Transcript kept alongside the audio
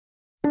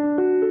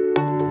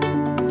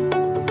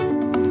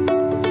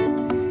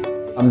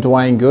I'm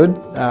Dwayne Good,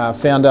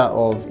 founder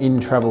of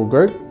In Travel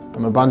Group.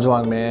 I'm a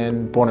Bundjalung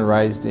man, born and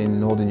raised in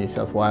northern New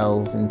South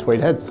Wales in Tweed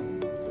Heads.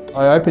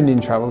 I opened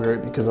In Travel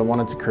Group because I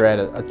wanted to create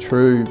a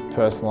true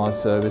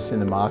personalised service in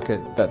the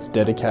market that's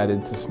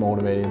dedicated to small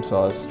to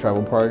medium-sized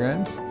travel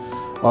programs.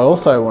 I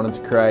also wanted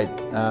to create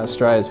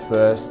Australia's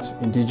first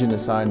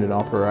Indigenous owned and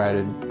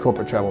operated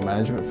corporate travel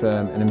management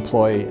firm and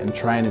employ and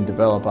train and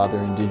develop other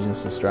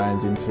Indigenous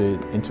Australians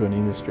into an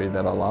industry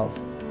that I love.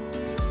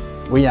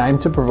 We aim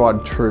to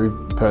provide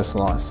true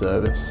personalised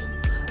service.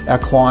 Our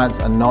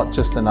clients are not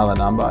just another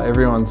number,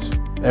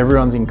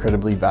 everyone's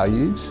incredibly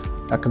valued.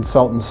 Our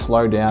consultants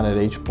slow down at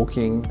each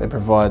booking, they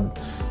provide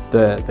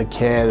the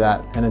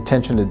care and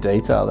attention to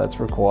detail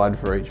that's required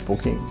for each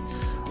booking.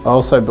 I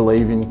also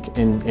believe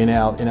in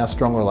our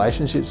strong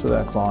relationships with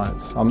our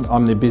clients.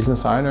 I'm the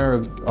business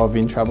owner of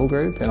In Travel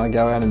Group, and I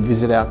go out and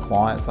visit our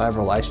clients. I have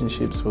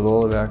relationships with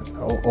all of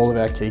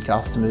our key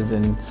customers,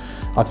 and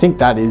I think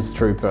that is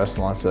true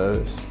personalised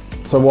service.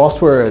 So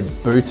whilst we're a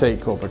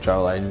boutique corporate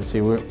travel agency,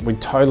 we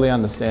totally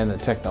understand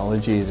that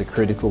technology is a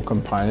critical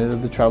component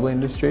of the travel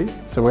industry.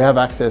 So we have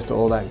access to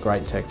all that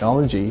great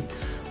technology,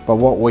 but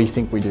what we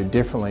think we do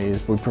differently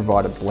is we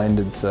provide a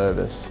blended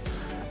service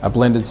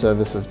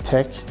of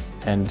tech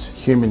and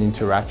human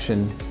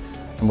interaction,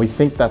 and we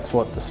think that's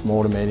what the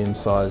small to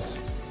medium-sized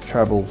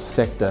travel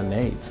sector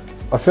needs.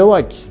 I feel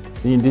like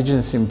the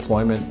Indigenous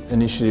employment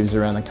initiatives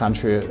around the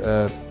country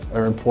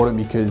are important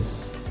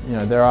because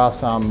there are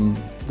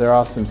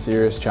some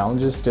serious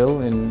challenges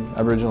still in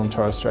Aboriginal and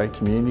Torres Strait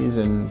communities,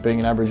 and being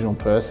an Aboriginal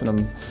person,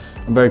 I'm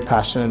very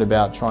passionate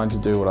about trying to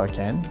do what I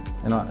can,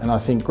 and I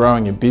think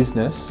growing a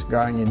business,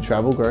 growing In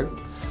Travel Group,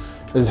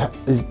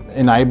 has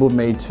enabled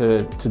me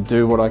to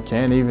do what I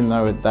can, even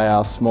though they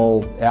are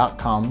small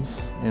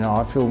outcomes.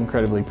 I feel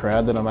incredibly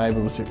proud that I'm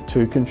able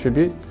to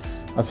contribute.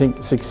 I think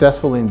the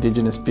successful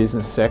Indigenous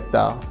business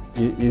sector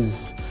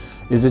is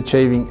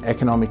achieving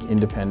economic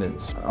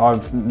independence.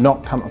 I've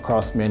not come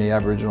across many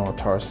Aboriginal or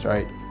Torres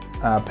Strait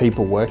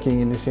people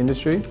working in this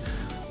industry.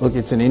 Look,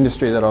 it's an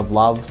industry that I've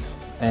loved,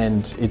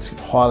 and it's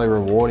highly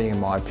rewarding in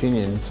my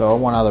opinion, so I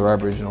want other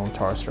Aboriginal and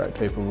Torres Strait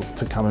people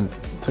to come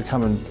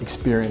and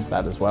experience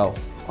that as well.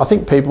 I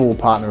think people will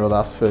partner with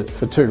us for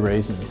two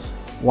reasons.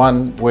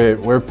 One,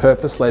 we're a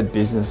purpose-led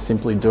business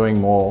simply doing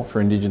more for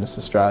Indigenous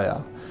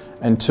Australia,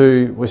 and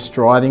two, we're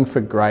striving for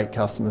great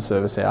customer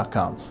service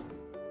outcomes.